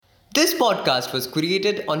This podcast was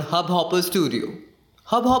created on Hubhopper Studio.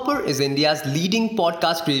 Hubhopper is India's leading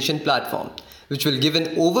podcast creation platform, which will give an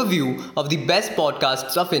overview of the best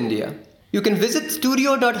podcasts of India. You can visit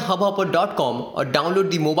studio.hubhopper.com or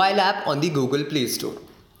download the mobile app on the Google Play Store.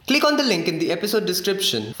 Click on the link in the episode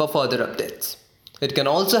description for further updates. It can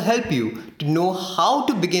also help you to know how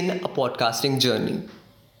to begin a podcasting journey.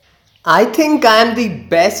 I think I am the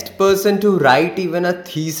best person to write even a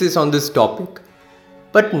thesis on this topic.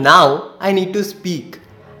 But now I need to speak,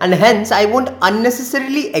 and hence I won't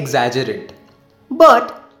unnecessarily exaggerate.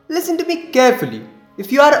 But listen to me carefully.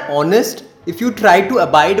 If you are honest, if you try to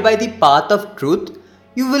abide by the path of truth,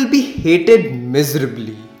 you will be hated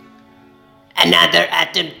miserably. Another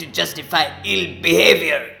attempt to justify ill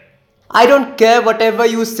behavior. I don't care whatever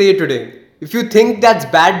you say today. If you think that's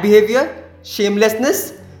bad behavior,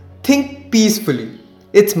 shamelessness, think peacefully.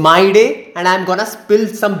 It's my day and I'm gonna spill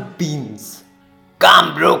some beans.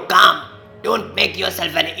 Calm, bro, calm. Don't make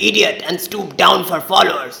yourself an idiot and stoop down for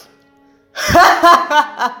followers.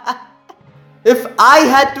 If I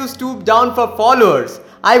had to stoop down for followers,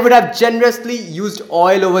 I would have generously used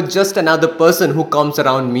oil over just another person who comes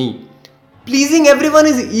around me. Pleasing everyone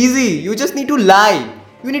is easy. You just need to lie.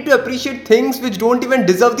 You need to appreciate things which don't even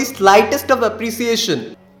deserve the slightest of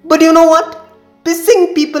appreciation. But you know what?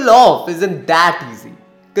 Pissing people off isn't that easy.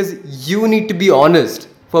 Because you need to be honest,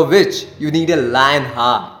 for which you need a lion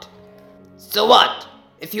heart. So what?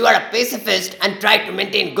 If you are a pacifist and try to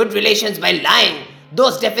maintain good relations by lying,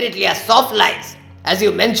 those definitely are soft lies, as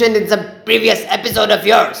you mentioned in some previous episode of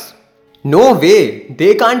yours. No way,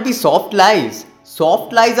 they can't be soft lies.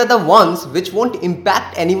 Soft lies are the ones which won't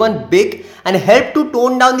impact anyone big and help to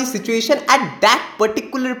tone down the situation at that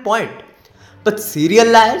particular point. But serial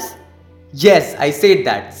liars? Yes, I said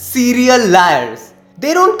that. Serial liars.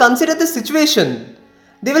 They don't consider the situation.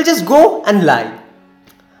 They will just go and lie.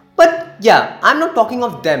 But yeah, I'm not talking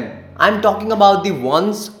of them. I'm talking about the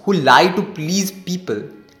ones who lie to please people.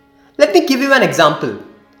 Let me give you an example.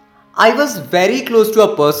 I was very close to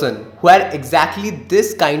a person who had exactly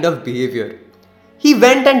this kind of behavior. He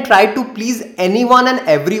went and tried to please anyone and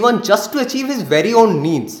everyone just to achieve his very own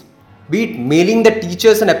needs. Be it mailing the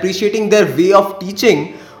teachers and appreciating their way of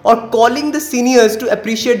teaching, or calling the seniors to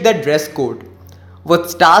appreciate their dress code.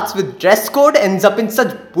 What starts with dress code ends up in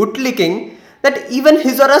such bootlicking that even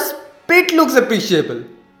his or her spit looks appreciable.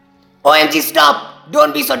 OMG, stop!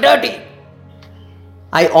 Don't be so dirty!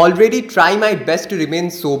 I already try my best to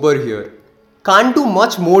remain sober here. Can't do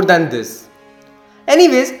much more than this.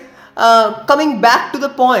 Anyways, coming back to the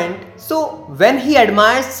point, so when he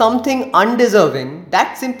admires something undeserving,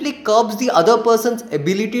 that simply curbs the other person's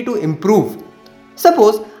ability to improve.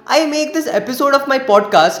 Suppose I make this episode of my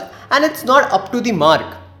podcast and it's not up to the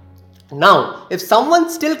mark. Now, if someone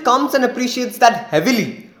still comes and appreciates that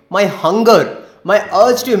heavily, my hunger, my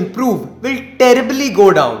urge to improve will terribly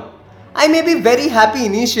go down. I may be very happy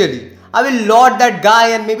initially. I will laud that guy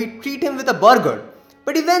and maybe treat him with a burger.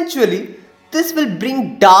 But eventually, this will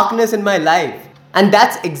bring darkness in my life. And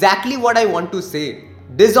that's exactly what I want to say.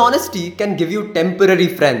 Dishonesty can give you temporary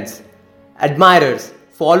friends, admirers,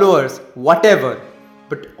 followers, whatever.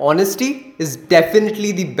 But honesty is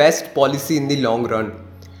definitely the best policy in the long run.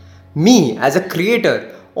 Me, as a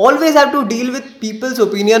creator, always have to deal with people's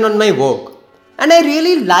opinion on my work. And I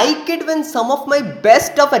really like it when some of my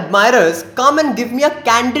best of admirers come and give me a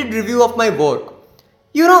candid review of my work.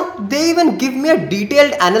 You know, they even give me a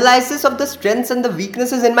detailed analysis of the strengths and the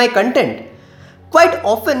weaknesses in my content. Quite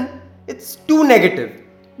often, it's too negative.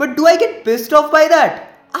 But do I get pissed off by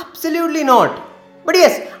that? Absolutely not. But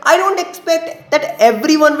yes, I don't expect that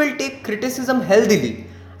everyone will take criticism healthily.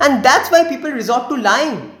 And that's why people resort to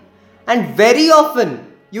lying. And very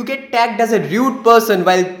often, you get tagged as a rude person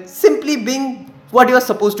while simply being what you are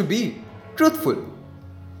supposed to be. Truthful.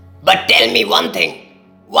 But tell me one thing.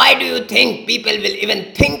 Why do you think people will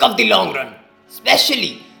even think of the long run?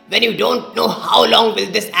 Especially when you don't know how long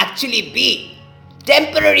will this actually be.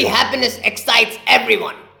 Temporary happiness excites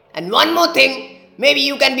everyone. And one more thing, maybe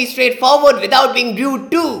you can be straightforward without being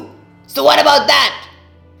rude too. So what about that?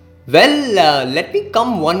 Well, let me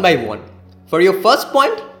come one by one. For your first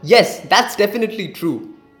point, yes, that's definitely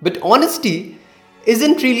true. But honesty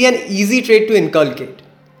isn't really an easy trait to inculcate.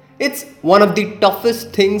 It's one of the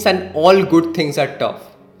toughest things, and all good things are tough,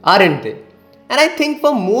 aren't they? And I think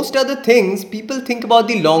for most other things, people think about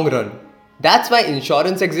the long run. That's why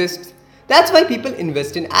insurance exists. That's why people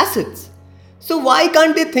invest in assets. So why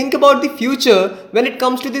can't they think about the future when it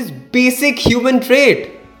comes to this basic human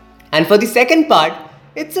trait? And for the second part,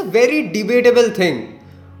 it's a very debatable thing.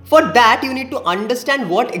 For that, you need to understand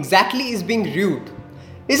what exactly is being rude.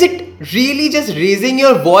 Is it really just raising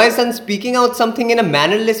your voice and speaking out something in a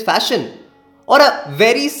mannerless fashion? Or a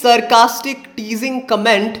very sarcastic, teasing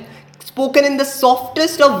comment spoken in the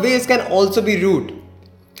softest of ways can also be rude?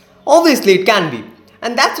 Obviously, it can be.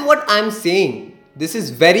 And that's what I'm saying. This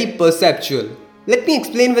is very perceptual. Let me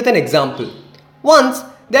explain with an example. Once,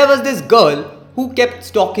 there was this girl who kept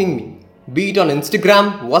stalking me, be it on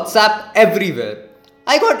Instagram, WhatsApp, everywhere.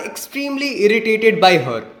 I got extremely irritated by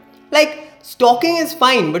her. Like, stalking is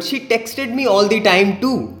fine, but she texted me all the time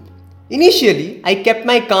too. Initially, I kept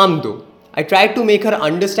my calm though. I tried to make her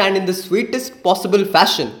understand in the sweetest possible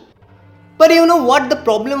fashion. But you know what the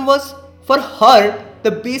problem was? For her,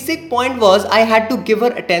 the basic point was I had to give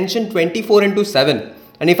her attention 24 into 7.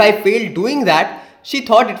 And if I failed doing that, she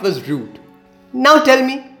thought it was rude. Now tell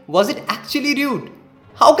me, was it actually rude?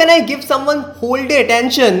 How can I give someone whole day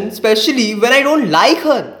attention, especially when I don't like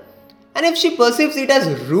her? And if she perceives it as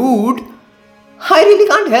rude, I really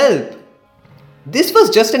can't help. This was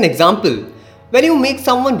just an example. When you make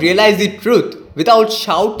someone realize the truth without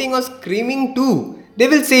shouting or screaming too, they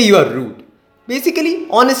will say you are rude. Basically,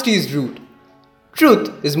 honesty is rude.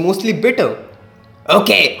 Truth is mostly bitter.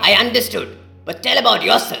 Okay, I understood. But tell about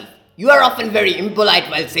yourself. You are often very impolite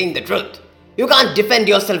while saying the truth. You can't defend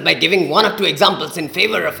yourself by giving one or two examples in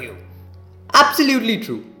favor of you. Absolutely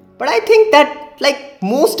true. But I think that, like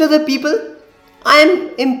most other people, I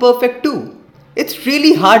am imperfect too. It's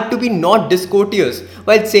really hard to be not discourteous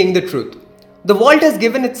while saying the truth. The world has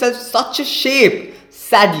given itself such a shape,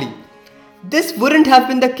 sadly. This wouldn't have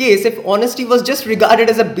been the case if honesty was just regarded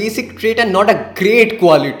as a basic trait and not a great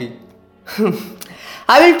quality.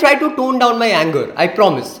 I will try to tone down my anger, I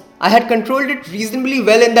promise. I had controlled it reasonably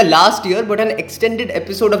well in the last year, but an extended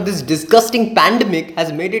episode of this disgusting pandemic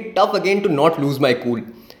has made it tough again to not lose my cool.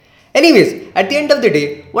 Anyways, at the end of the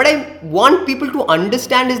day, what I want people to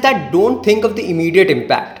understand is that don't think of the immediate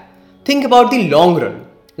impact. Think about the long run,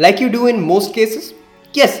 like you do in most cases.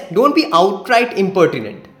 Yes, don't be outright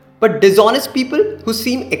impertinent, but dishonest people who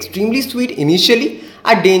seem extremely sweet initially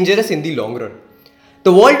are dangerous in the long run.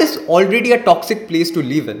 The world is already a toxic place to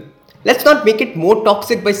live in. Let's not make it more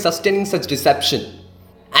toxic by sustaining such deception.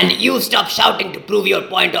 And you stop shouting to prove your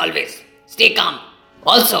point always. Stay calm.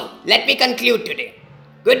 Also, let me conclude today.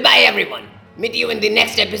 Goodbye everyone. Meet you in the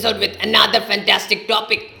next episode with another fantastic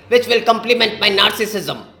topic which will complement my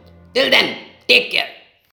narcissism. Till then, take care.